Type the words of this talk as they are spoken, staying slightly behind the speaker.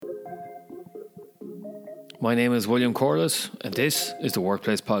My name is William Corless, and this is the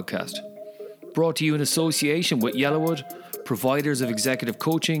Workplace Podcast. Brought to you in association with Yellowwood, providers of executive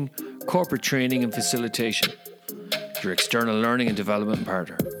coaching, corporate training and facilitation, your external learning and development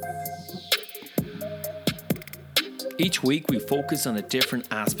partner. Each week we focus on a different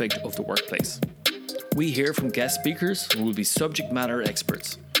aspect of the workplace. We hear from guest speakers who will be subject matter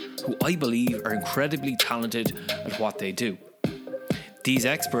experts, who I believe are incredibly talented at what they do. These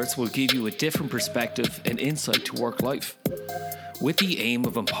experts will give you a different perspective and insight to work life, with the aim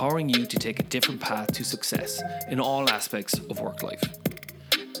of empowering you to take a different path to success in all aspects of work life.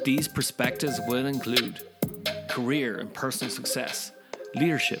 These perspectives will include career and personal success,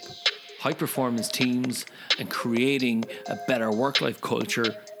 leadership, high-performance teams, and creating a better work-life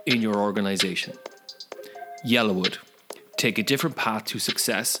culture in your organisation. Yellowwood. Take a different path to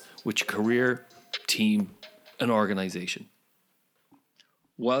success with your career, team, and organisation.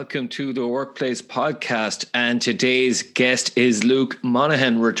 Welcome to the Workplace Podcast, and today's guest is Luke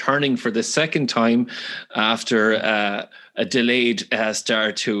Monahan, returning for the second time after a delayed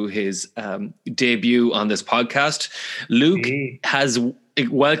start to his debut on this podcast. Luke has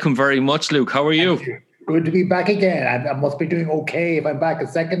welcome very much, Luke. How are you? Good to be back again. I must be doing okay if I'm back a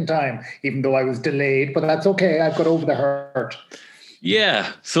second time, even though I was delayed, but that's okay. I've got over the hurt.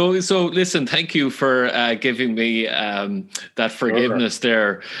 Yeah. So listen, thank you for giving me that forgiveness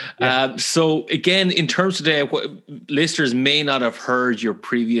there. Yes. So again, in terms of today, listeners may not have heard your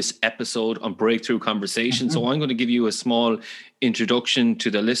previous episode on Breakthrough Conversation. Mm-hmm. So I'm going to give you a small introduction to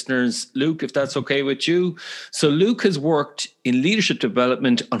the listeners, Luke, if that's okay with you. So Luke has worked in leadership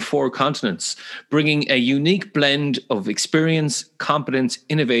development on 4 continents, bringing a unique blend of experience, competence,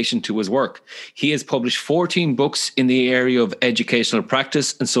 innovation to his work. He has published 14 books in the area of educational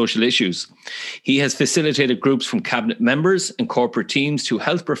practice and social issues. He has facilitated groups from cabinet members and corporate teams to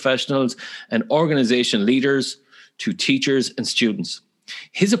health professionals and organization leaders to teachers and students.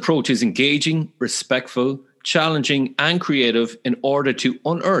 His approach is engaging, respectful, challenging and creative in order to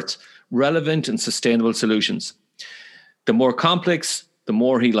unearth relevant and sustainable solutions. The more complex, the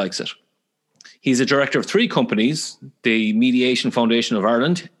more he likes it. He's a director of 3 companies, the Mediation Foundation of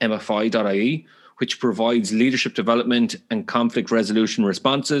Ireland, MFI.ie, which provides leadership development and conflict resolution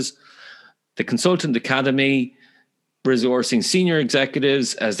responses, the Consultant Academy, resourcing senior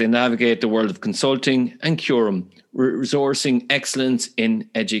executives as they navigate the world of consulting, and Curum, resourcing excellence in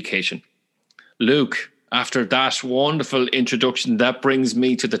education. Luke, after that wonderful introduction, that brings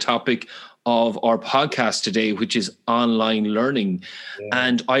me to the topic of our podcast today, which is online learning. Yeah.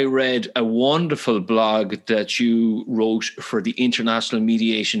 And I read a wonderful blog that you wrote for the International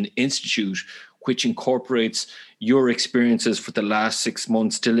Mediation Institute, which incorporates your experiences for the last 6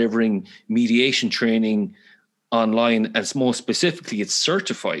 months delivering mediation training online, and more specifically, it's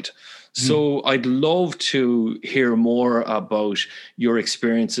certified. So I'd love to hear more about your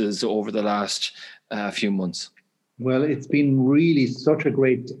experiences over the last few months. Well, it's been really such a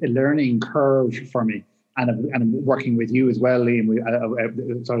great learning curve for me, and I'm working with you as well, Liam.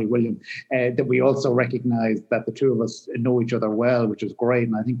 William. That we also recognise that the two of us know each other well, which is great,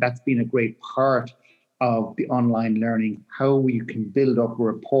 and I think that's been a great part of the online learning. How you can build up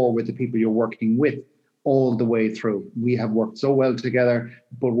rapport with the people you're working with all the way through. We have worked so well together,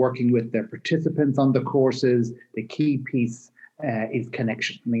 but working with the participants on the courses, the key piece is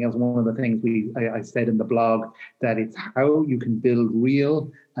connection. I think that's one of the things I said in the blog, that it's how you can build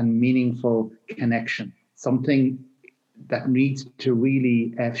real and meaningful connection. Something that needs to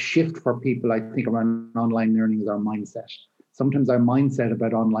really shift for people, I think, around online learning is our mindset. Sometimes our mindset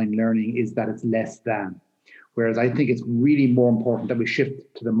about online learning is that it's less than, whereas I think it's really more important that we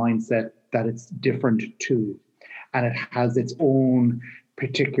shift to the mindset that it's different too, and it has its own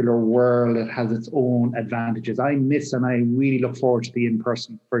particular world, it has its own advantages. I miss and I really look forward to the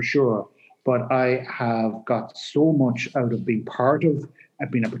in-person for sure, but I have got so much out of being part of,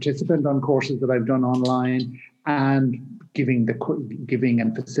 I've been a participant on courses that I've done online, and giving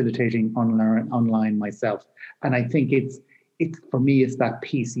and facilitating online myself. And I think it's for me, it's that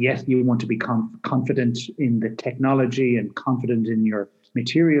piece. Yes, you want to be confident in the technology and confident in your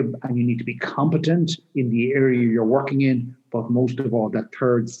material, and you need to be competent in the area you're working in. But most of all, that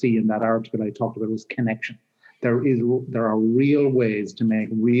third C in that article I talked about was connection. There are real ways to make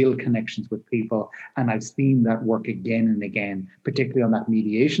real connections with people, and I've seen that work again and again, particularly on that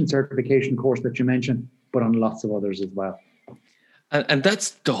mediation certification course that you mentioned, but on lots of others as well. And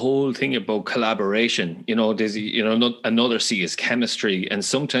that's the whole thing about collaboration. There's, another C is chemistry. And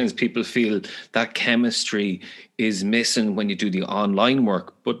sometimes people feel that chemistry is missing when you do the online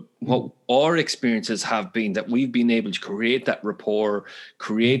work. But what our experiences have been that we've been able to create that rapport,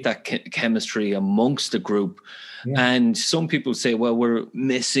 create that chemistry amongst the group. Yeah. And some people say, well, we're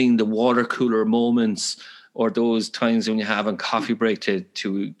missing the water cooler moments or those times when you have a coffee break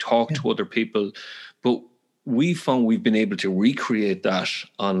to talk to other people. But we found we've been able to recreate that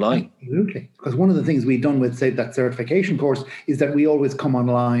online. Absolutely. Because one of the things we've done with, say, that certification course is that we always come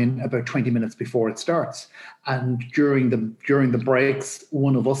online about 20 minutes before it starts. And during the breaks,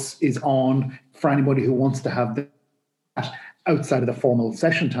 one of us is on for anybody who wants to have that outside of the formal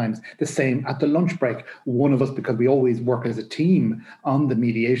session times. The same at the lunch break. One of us, because we always work as a team on the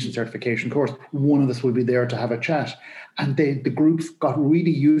mediation certification course, one of us will be there to have a chat. And the groups got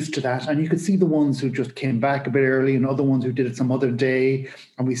really used to that. And you could see the ones who just came back a bit early and other ones who did it some other day,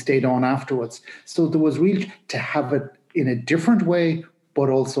 and we stayed on afterwards. So there was really to have it in a different way, but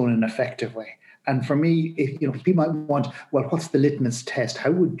also in an effective way. And for me, if people might want, well, what's the litmus test?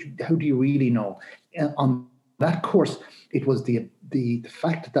 How do you really know? On that course, it was the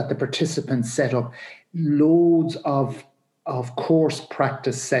fact that the participants set up loads of course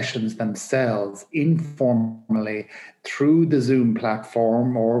practice sessions themselves informally through the Zoom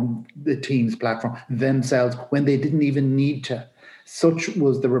platform or the Teams platform themselves when they didn't even need to. Such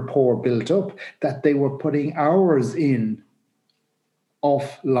was the rapport built up that they were putting hours in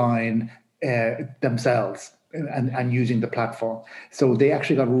offline themselves and using the platform. So they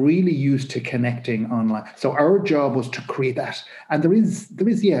actually got really used to connecting online. So our job was to create that. And there is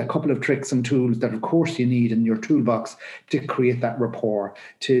a couple of tricks and tools that of course you need in your toolbox to create that rapport,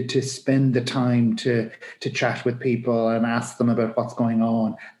 to spend the time to chat with people and ask them about what's going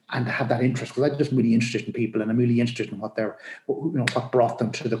on and have that interest. Because I'm just really interested in people and I'm really interested in what brought them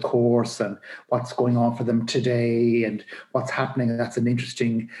to the course and what's going on for them today and what's happening. That's an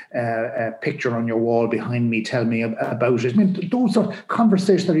interesting picture on your wall behind me. Tell me about it. I mean, those are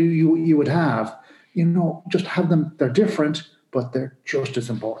conversations that you would have, just have them. They're different, but they're just as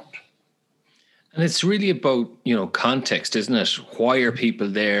important. And it's really about, context, isn't it? Why are people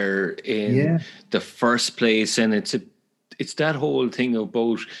there in the first place? And it's that whole thing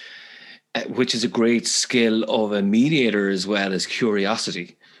about, which is a great skill of a mediator as well, as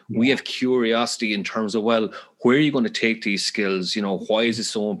curiosity. Yeah. We have curiosity in terms of, well, where are you going to take these skills? Why is it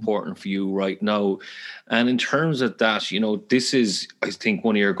so important for you right now? And in terms of that, this is, I think,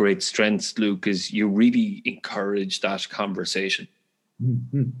 one of your great strengths, Luke, is you really encourage that conversation.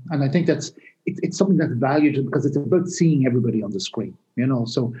 Mm-hmm. And I think it's something that's valued because it's about seeing everybody on the screen,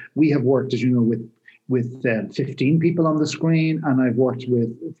 So we have worked, as you know, with 15 people on the screen, and I've worked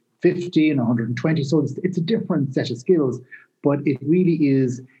with 50 and 120. So it's a different set of skills, but it really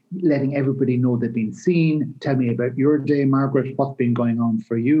is letting everybody know they've been seen. Tell me about your day, Margaret. What's been going on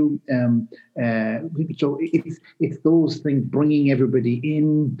for you? So it's those things, bringing everybody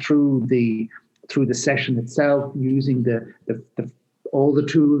in through the session itself, using the all the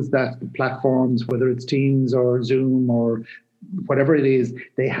tools that the platforms, whether it's Teams or Zoom or whatever it is,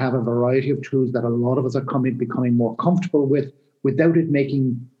 they have a variety of tools that a lot of us are becoming more comfortable with without it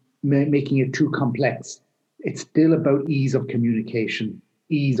making it too complex. It's still about ease of communication,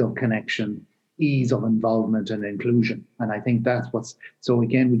 ease of connection, ease of involvement and inclusion. And I think that's so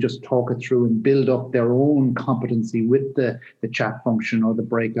again, we just talk it through and build up their own competency with the chat function or the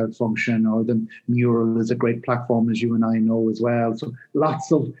breakout function, or the mural is a great platform, as you and I know as well. So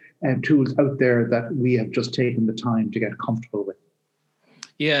lots of tools out there that we have just taken the time to get comfortable with.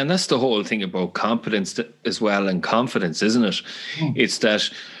 Yeah, and that's the whole thing about competence as well, and confidence, isn't it? It's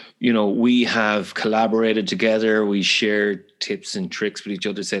that, we have collaborated together, we share tips and tricks with each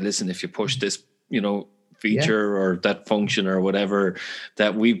other, say, listen, if you push this, feature or that function or whatever,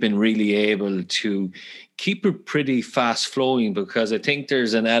 that we've been really able to keep it pretty fast flowing, because I think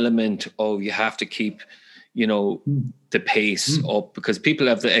there's an element of you have to keep, the pace up, because people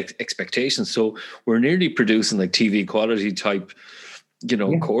have the expectations. So we're nearly producing like TV quality type,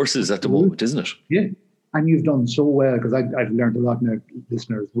 courses at the moment, isn't it? Yeah. And you've done so well, because I've learned a lot now,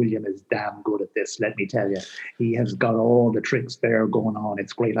 listeners. William is damn good at this, let me tell you. He has got all the tricks there going on.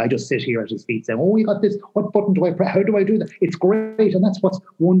 It's great. I just sit here at his feet saying, oh, we got this. What button do I press? How do I do that? It's great. And that's what's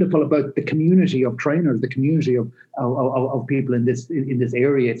wonderful about the community of trainers, the community of people in this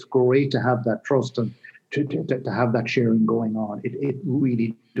area. It's great to have that trust and to have that sharing going on. It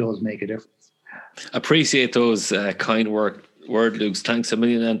really does make a difference. Appreciate those kind word, Luke. Thanks a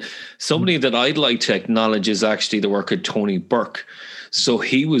million. And somebody that I'd like to acknowledge is actually the work of Tony Burke. So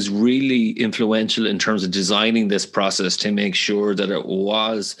he was really influential in terms of designing this process to make sure that it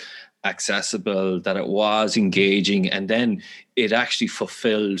was accessible, that it was engaging, and then it actually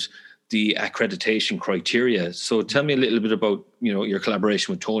fulfilled the accreditation criteria. So tell me a little bit about, your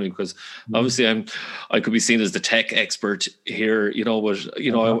collaboration with Tony, because obviously I could be seen as the tech expert here, but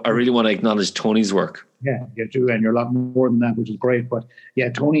I really want to acknowledge Tony's work. Yeah, you do, and you're a lot more than that, which is great. But yeah,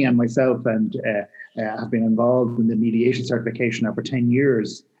 Tony and myself have been involved in the mediation certification now for 10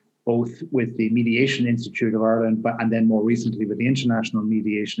 years, both with the Mediation Institute of Ireland, and then more recently with the International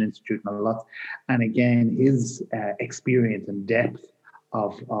Mediation Institute and a lot. And again, his experience and depth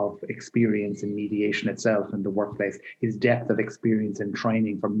of experience in mediation itself in the workplace, his depth of experience in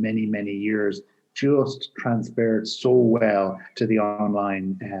training for many, many years just transferred so well to the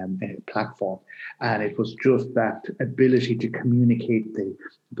online platform. And it was just that ability to communicate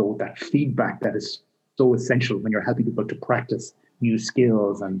that feedback that is so essential when you're helping people to practice new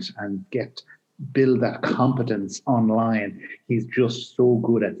skills and build that competence online. He's just so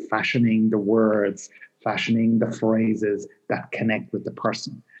good at fashioning the words, fashioning the phrases that connect with the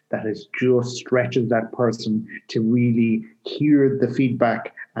person, that is just stretches that person to really hear the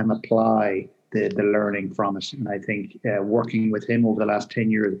feedback and apply the learning from it. And I think working with him over the last 10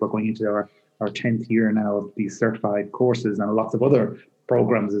 years, we're going into our 10th year now of these certified courses and lots of other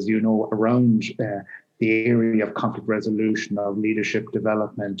programs, as you know, around the area of conflict resolution, of leadership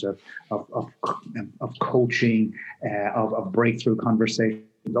development, of coaching, of breakthrough conversations,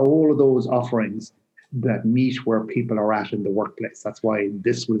 all of those offerings that meet where people are at in the workplace. That's why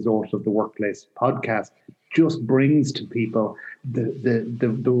this Resort of the Workplace podcast just brings to people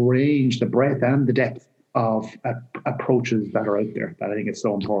the range, the breadth and the depth of approaches that are out there, that I think is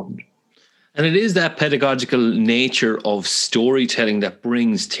so important. And it is that pedagogical nature of storytelling that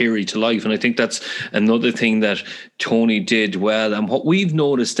brings theory to life. And I think that's another thing that Tony did well. And what we've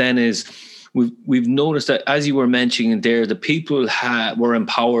noticed then is we've noticed that, as you were mentioning there, the people were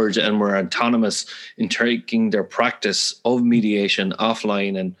empowered and were autonomous in taking their practice of mediation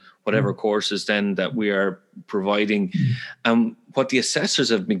offline and whatever courses then that we are providing. What the assessors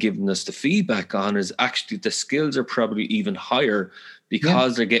have been giving us the feedback on is actually the skills are probably even higher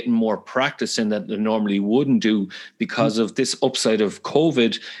because they're getting more practice in that they normally wouldn't do because of this upside of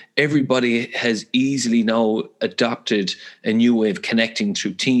COVID. Everybody has easily now adopted a new way of connecting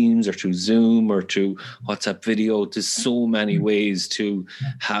through Teams or through Zoom or through WhatsApp video. There's so many ways to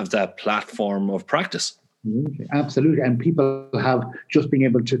have that platform of practice. Absolutely. And people have just been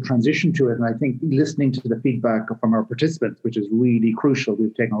able to transition to it. And I think listening to the feedback from our participants, which is really crucial,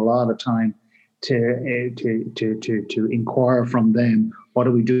 we've taken a lot of time to inquire from them, what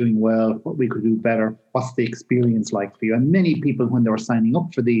are we doing well, what we could do better, what's the experience like for you? And many people, when they were signing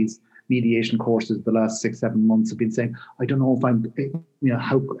up for these mediation courses the last 6-7 months, have been saying, I don't know if I'm,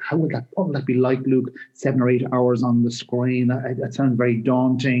 what would that be like, Luke? 7 or 8 hours on the screen, that sounds very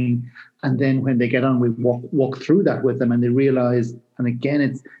daunting. And then when they get on, we walk through that with them and they realize, and again,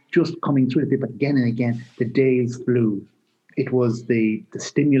 it's just coming through the people again and again, the days flew. It was the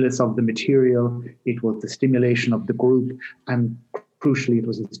stimulus of the material, it was the stimulation of the group, and crucially, it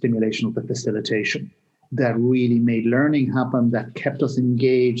was the stimulation of the facilitation that really made learning happen, that kept us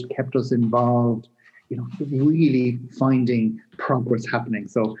engaged, kept us involved, really finding progress happening.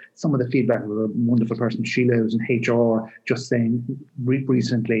 So some of the feedback was a wonderful person, Sheila, who's in HR, just saying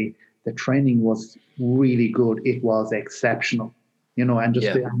recently, the training was really good. It was exceptional, and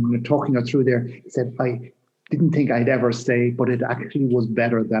just when you're talking her through there, he said, I didn't think I'd ever say, but it actually was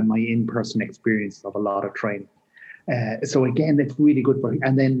better than my in-person experience of a lot of training. So again, it's really good for,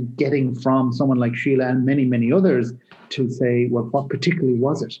 and then getting from someone like Sheila and many, many others to say, well, what particularly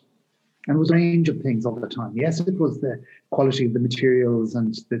was it? And it was a range of things all the time. Yes, it was the quality of the materials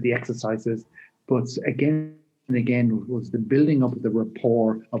and the exercises, but again and again, it was the building up of the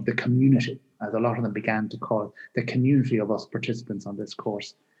rapport of the community, as a lot of them began to call it, the community of us participants on this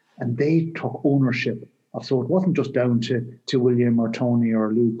course. And they took ownership of, so it wasn't just down to William or Tony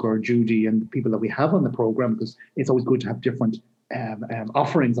or Luke or Judy and the people that we have on the program, because it's always good to have different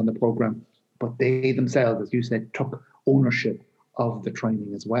offerings on the program, but they themselves, as you said, took ownership of the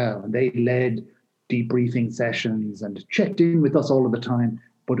training as well. And they led debriefing sessions and checked in with us all of the time,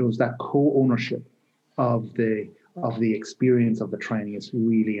 but it was that co-ownership of the experience of the training is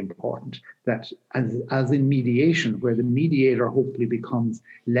really important. That as in mediation, where the mediator hopefully becomes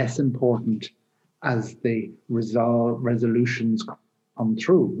less important as the resolutions come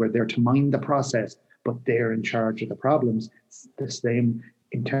through, where they're to mind the process, but they're in charge of the problems. The same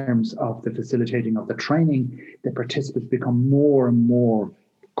in in terms of the facilitating of the training, the participants become more and more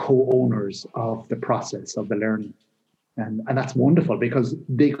co-owners of the process of the learning. And that's wonderful because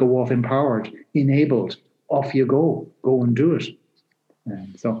they go off empowered, enabled, off you go and do it.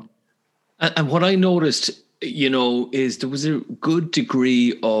 And what I noticed, is there was a good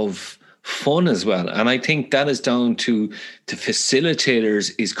degree of fun as well. And I think that is down to the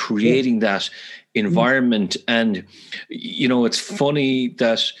facilitators is creating that environment. And, it's funny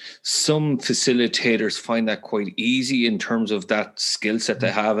that some facilitators find that quite easy in terms of that skill set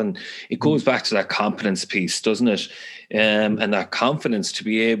they have. And it goes back to that competence piece, doesn't it? And that confidence to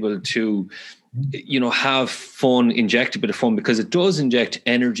be able to, have fun, inject a bit of fun, because it does inject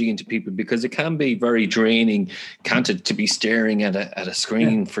energy into people, because it can be very draining, can't it, to be staring at a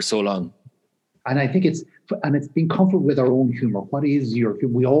screen for so long. And I think it's being comfortable with our own humor. What is your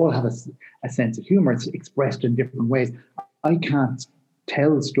humor? We all have a sense of humor. It's expressed in different ways. I can't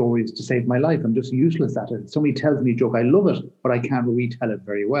tell stories to save my life. I'm just useless at it. Somebody tells me a joke, I love it, but I can't retell it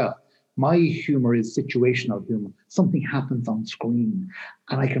very well. My humor is situational humor. Something happens on screen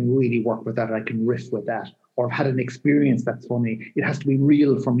and I can really work with that. I can riff with that. Or I've had an experience that's funny. It has to be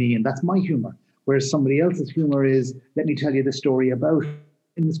real for me, and that's my humor. Whereas somebody else's humor is, let me tell you the story about,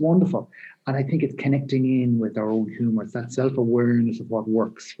 and it's wonderful. And I think it's connecting in with our own humor. It's that self-awareness of what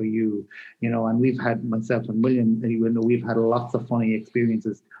works for you. And we've had, myself and William, even though we've had lots of funny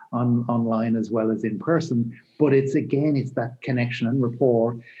experiences online as well as in person, but it's that connection and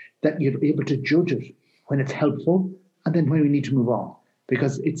rapport that you're able to judge it when it's helpful and then when we need to move on.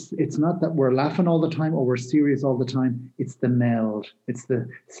 Because it's not that we're laughing all the time or we're serious all the time. It's the meld. It's the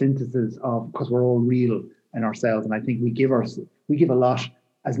synthesis of, because we're all real in ourselves. And I think we give a lot,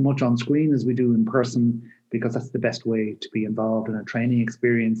 as much on screen as we do in person, because that's the best way to be involved in a training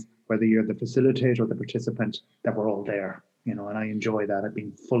experience, whether you're the facilitator or the participant, that we're all there, and I enjoy that. I've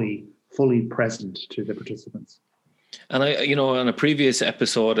been fully present to the participants. And on a previous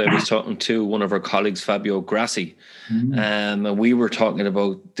episode, I was talking to one of our colleagues, Fabio Grassi, and we were talking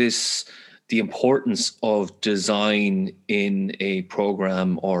about the importance of design in a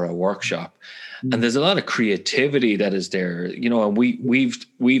program or a workshop. And there's a lot of creativity that is there, and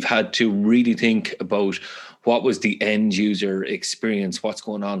we've had to really think about what was the end user experience, what's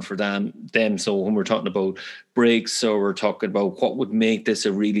going on for them. So when we're talking about breaks, so we're talking about what would make this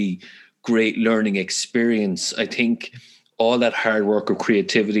a really great learning experience, I think all that hard work of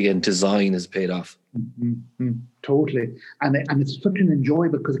creativity and design has paid off. Mm-hmm. Totally. And it's such an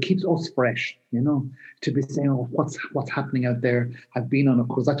enjoyment because it keeps us fresh, to be saying, what's happening out there. I've been on, of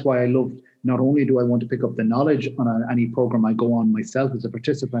course, that's why I love, not only do I want to pick up the knowledge on any program I go on myself as a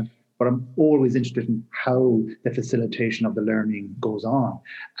participant, but I'm always interested in how the facilitation of the learning goes on.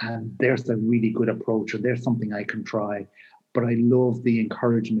 And there's a really good approach, or there's something I can try. But I love the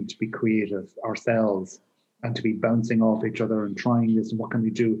encouragement to be creative ourselves and to be bouncing off each other and trying this and what can we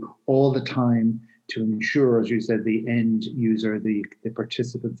do all the time to ensure, as you said, the end user, the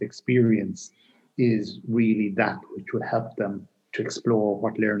participant's experience is really that which would help them to explore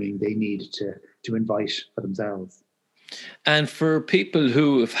what learning they need to invite for themselves. And for people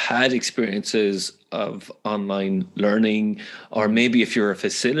who have had experiences of online learning, or maybe if you're a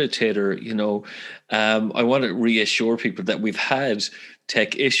facilitator, I want to reassure people that we've had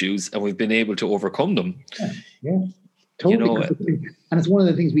tech issues and we've been able to overcome them. Yeah. Totally. And it's one of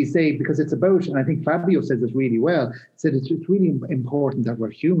the things we say, because it's about, and I think Fabio says this really well, said it's really important that we're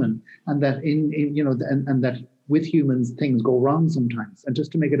human, and that and that with humans things go wrong sometimes, and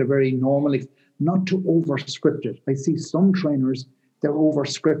just to make it a very normal, not to over script it. I see some trainers, they're over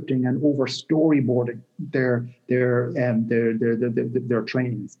scripting and over storyboarding their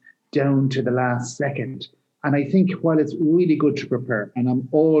trainings down to the last second. And I think while it's really good to prepare, and I'm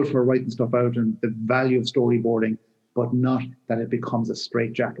all for writing stuff out and the value of storyboarding, but not that it becomes a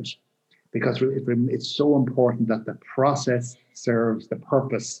straitjacket, because it's so important that the process serves the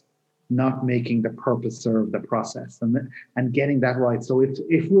purpose, not making the purpose serve the process, and getting that right. So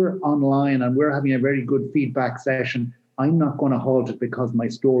if we're online and we're having a very good feedback session, I'm not going to halt it because my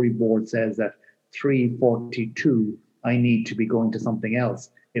storyboard says that 3:42 I need to be going to something else.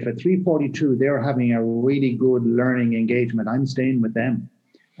 If at 3:42 they're having a really good learning engagement, I'm staying with them,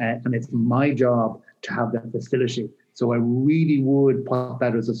 and it's my job to have that facility. So I really would put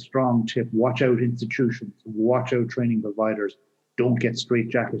that as a strong tip. Watch out institutions, watch out training providers. Don't get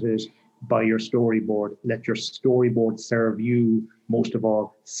straitjacketed by your storyboard. Let your storyboard serve you, most of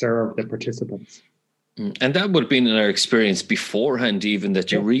all, serve the participants. And that would have been in our experience beforehand, even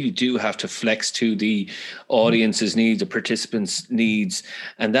that you really do have to flex to the audience's needs, the participants' needs.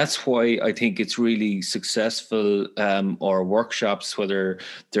 And that's why I think it's really successful, or workshops, whether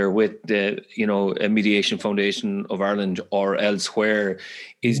they're with the, a Mediation Foundation of Ireland or elsewhere,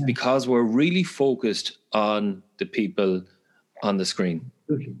 is because we're really focused on the people on the screen.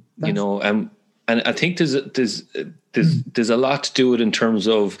 And I think there's a lot to do it in terms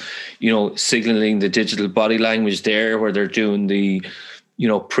of, signaling the digital body language there, where they're doing the,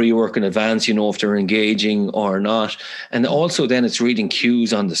 pre-work in advance, if they're engaging or not. And also then it's reading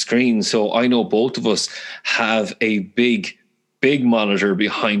cues on the screen. So I know both of us have a big monitor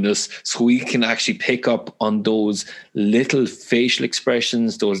behind us, so we can actually pick up on those little facial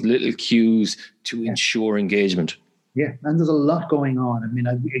expressions, those little cues to ensure engagement. Yeah, and there's a lot going on. I mean,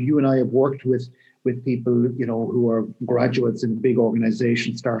 you and I have worked with people, who are graduates in big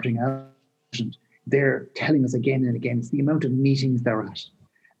organizations starting out. And they're telling us again and again, it's the amount of meetings they're at,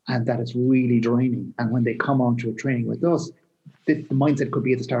 and that it's really draining. And when they come onto a training with us, the mindset could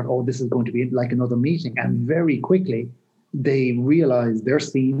be at the start, oh, this is going to be like another meeting. And very quickly, they realize they're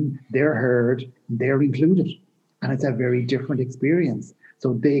seen, they're heard, they're included. And it's a very different experience.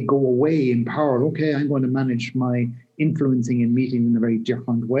 So they go away empowered. Okay, I'm going to manage my influencing in meeting in a very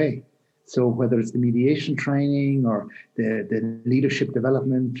different way. So whether it's the mediation training or the leadership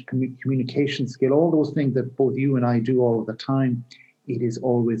development, communication skill, all those things that both you and I do all the time, it is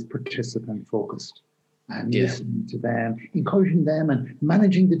always participant focused. And listening to them, encouraging them, and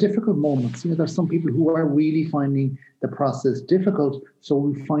managing the difficult moments. There's some people who are really finding the process difficult, so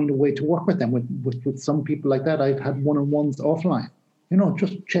we find a way to work with them. With some people like that, I've had one-on-ones offline.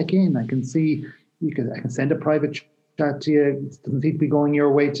 Just check in. I can see, I can send a private chat to you. It doesn't seem to be going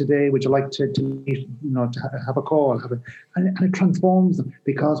your way today. Would you like to meet, to have a call? And it transforms them,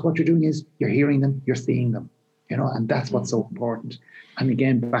 because what you're doing is you're hearing them, you're seeing them, and that's what's so important. And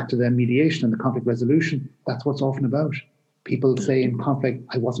again, back to the mediation and the conflict resolution, that's what's often about. People say in conflict,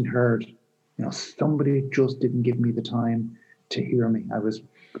 I wasn't heard. Somebody just didn't give me the time to hear me. I was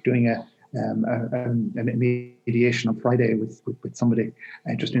doing a mediation on Friday with somebody,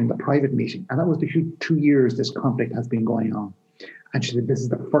 just doing the private meeting. And that was the 2 years this conflict has been going on. And she said, this is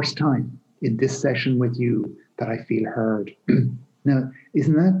the first time in this session with you that I feel heard. Now,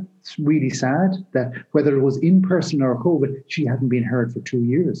 isn't that really sad that whether it was in person or COVID, she hadn't been heard for 2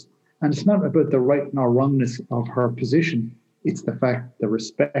 years? And it's not about the right nor wrongness of her position. It's the fact, the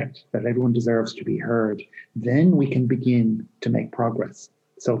respect that everyone deserves to be heard. Then we can begin to make progress.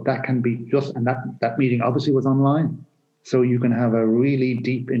 So that can be and that meeting obviously was online. So you can have a really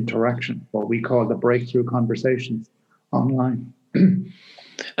deep interaction, what we call the breakthrough conversations online.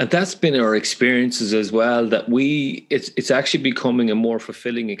 And that's been our experiences as well, that it's actually becoming a more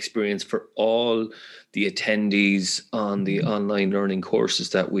fulfilling experience for all the attendees on the online learning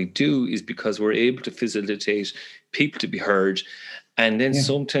courses that we do, is because we're able to facilitate people to be heard. And then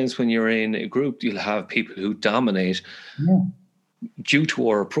sometimes when you're in a group, you'll have people who dominate. Due to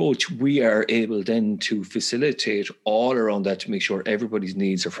our approach, we are able then to facilitate all around that to make sure everybody's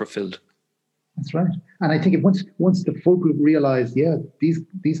needs are fulfilled. That's right. And I think once the full group realize,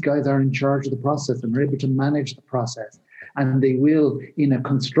 these guys are in charge of the process and are able to manage the process, and they will, in a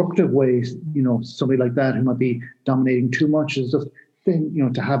constructive way, somebody like that who might be dominating too much is just,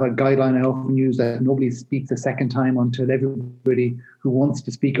 to have a guideline I often use, that nobody speaks a second time until everybody who wants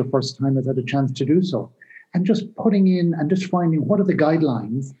to speak a first time has had a chance to do so. And just putting in and just finding what are the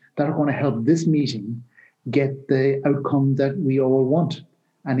guidelines that are going to help this meeting get the outcome that we all want.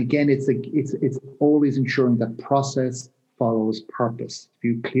 And again, it's always ensuring that process follows purpose. If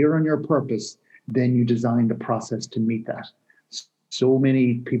you're clear on your purpose, then you design the process to meet that. So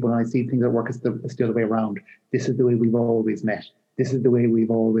many people, and I see things at work, it's the other way around. This is the way we've always met. This is the way we've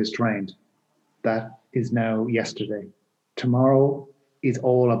always trained. That is now yesterday. Tomorrow is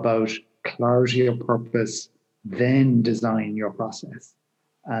all about clarity of purpose, then design your process.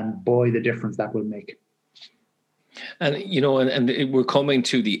 And boy, the difference that will make. And, and we're coming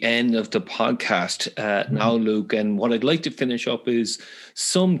to the end of the podcast now, Luke. And what I'd like to finish up is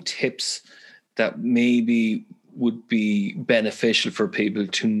some tips that maybe would be beneficial for people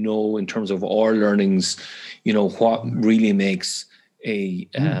to know in terms of our learnings, what really makes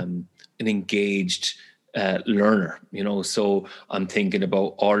an engaged learner, So I'm thinking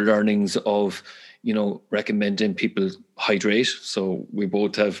about our learnings of, recommending people hydrate. So we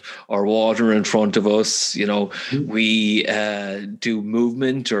both have our water in front of us, we do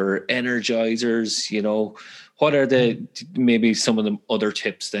movement or energizers, what are maybe some of the other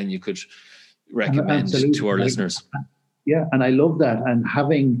tips then you could recommend to our listeners? Yeah, and I love that. And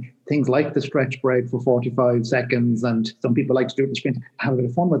having things like the stretch break for 45 seconds, and some people like to do it in sprint, have a bit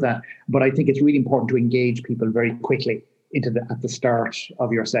of fun with that. But I think it's really important to engage people very quickly at the start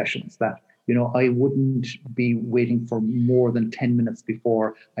of your sessions. That, I wouldn't be waiting for more than 10 minutes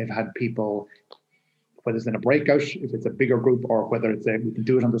before I've had people, whether it's in a breakout, if it's a bigger group, or whether we can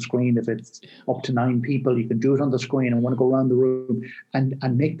do it on the screen. If it's up to 9 people, you can do it on the screen and want to go around the room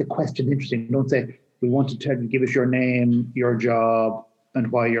and make the question interesting. Don't say, we want to tell you, give us your name, your job,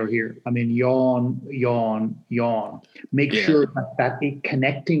 and why you're here. I mean, yawn. Make sure that a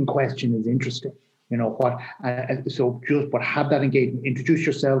connecting question is interesting. But have that engagement. Introduce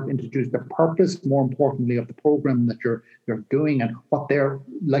yourself, introduce the purpose, more importantly, of the program that you're doing, and what they're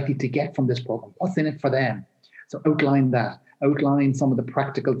likely to get from this program. What's in it for them? So outline that. Outline some of the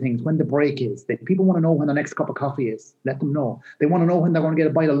practical things. When the break is. People want to know when the next cup of coffee is. Let them know. They want to know when they're going to get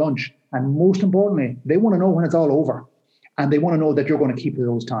a bite of lunch. And most importantly, they want to know when it's all over. And they want to know that you're going to keep to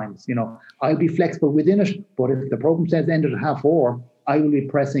those times. I'll be flexible within it, but if the program says ended at 4:30, I will be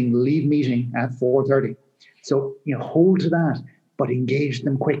pressing leave meeting at 4:30. So, hold to that, but engage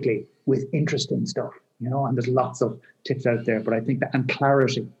them quickly with interesting stuff, and there's lots of tips out there. But I think that, and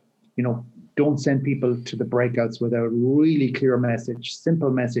clarity, don't send people to the breakouts without a really clear message,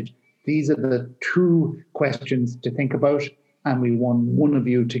 simple message. These are the 2 questions to think about, and we want one of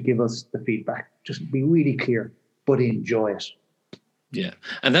you to give us the feedback. Just be really clear, but enjoy it. Yeah,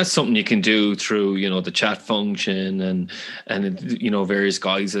 and that's something you can do through, the chat function and various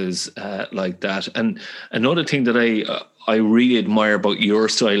guises like that. And another thing that I really admire about your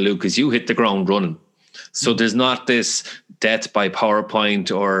style, Luke, is you hit the ground running. So there's not this death by PowerPoint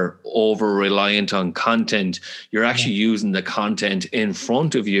or over-reliant on content. You're actually using the content in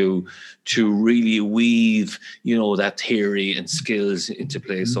front of you to really weave, that theory and skills into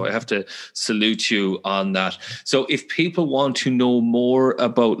place. So I have to salute you on that. So if people want to know more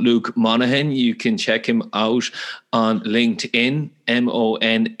about Luke Monahan, you can check him out on LinkedIn,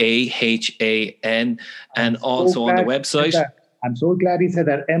 Monahan, and also on the website. I'm so glad he said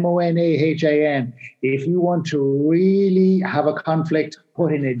that, Monahan. If you want to really have a conflict,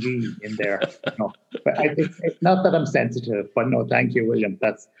 put in a G in there. But it's not that I'm sensitive, but no, thank you, William.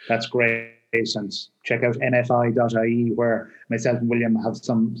 That's great. And check out nfi.ie, where myself and William have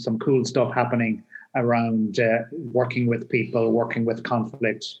some cool stuff happening around working with people, working with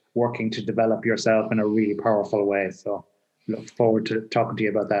conflict, working to develop yourself in a really powerful way. So look forward to talking to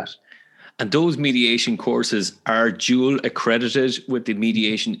you about that. And those mediation courses are dual accredited with the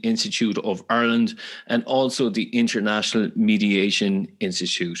Mediation Institute of Ireland and also the International Mediation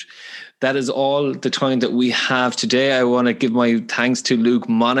Institute. That is all the time that we have today. I want to give my thanks to Luke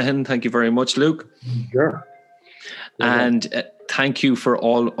Monahan. Thank you very much, Luke. Sure. And thank you for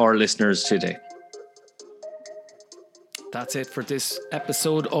all our listeners today. That's it for this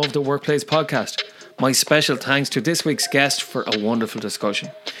episode of the Workplace Podcast. My special thanks to this week's guest for a wonderful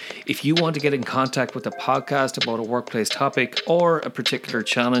discussion. If you want to get in contact with the podcast about a workplace topic or a particular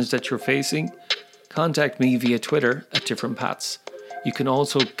challenge that you're facing, contact me via Twitter at Different Paths. You can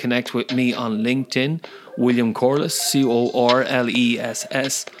also connect with me on LinkedIn, William Corless,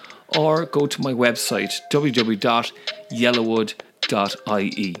 Corless, or go to my website,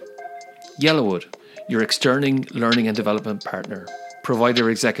 www.yellowwood.ie. Yellowwood, your external learning and development partner. Provider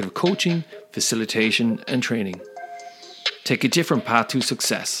executive coaching, facilitation and training. Take a different path to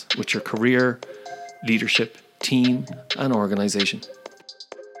success with your career, leadership, team and organisation.